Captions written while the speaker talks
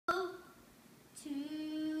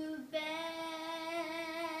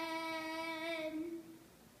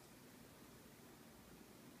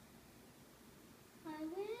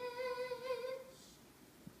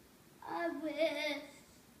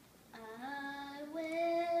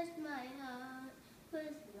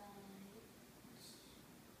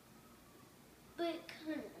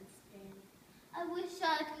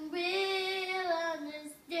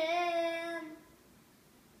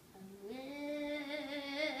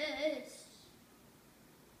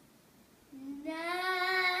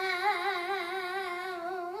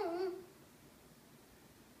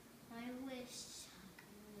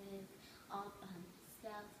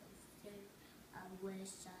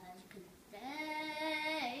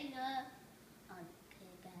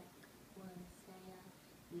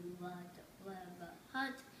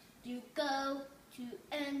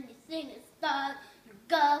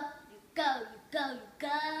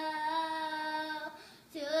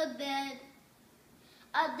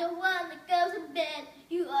I'm the one that goes to bed.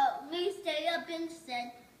 You only stay up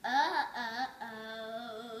instead. Oh.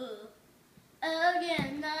 Oh yeah,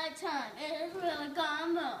 nighttime is really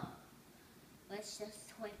gone wrong. Let's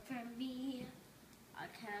just wait for me. I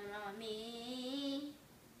count on me.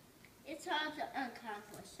 It's hard to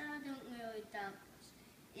accomplish. I don't really accomplish.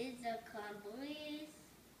 It's accomplished.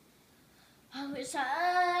 I wish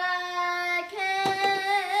I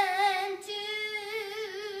can do.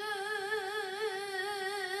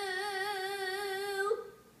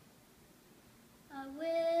 I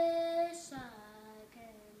wish I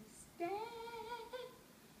can stay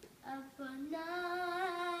up for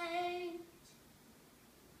night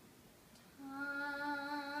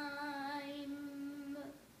time.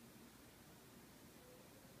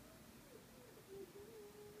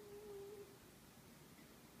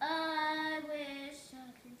 I wish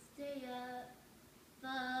I could stay up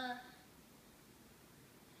for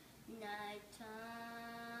night time.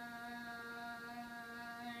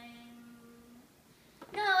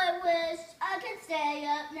 No, I wish I could stay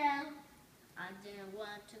up now. I didn't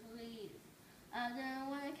want to leave. I didn't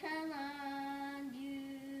want to count on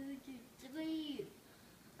you to leave.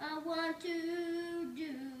 I want to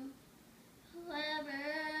do whatever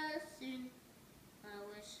soon. I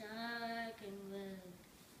wish I could live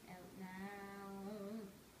out now.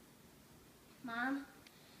 Mom?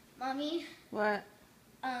 Mommy? What?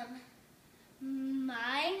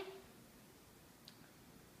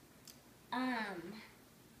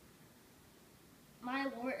 My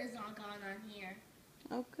wart is all gone on here.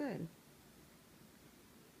 Oh, good.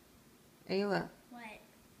 Ayla, What?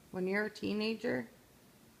 when you're a teenager,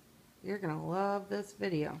 you're going to love this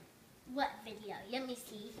video. What video? Let me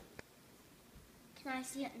see. Can I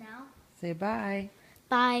see it now? Say bye.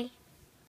 Bye.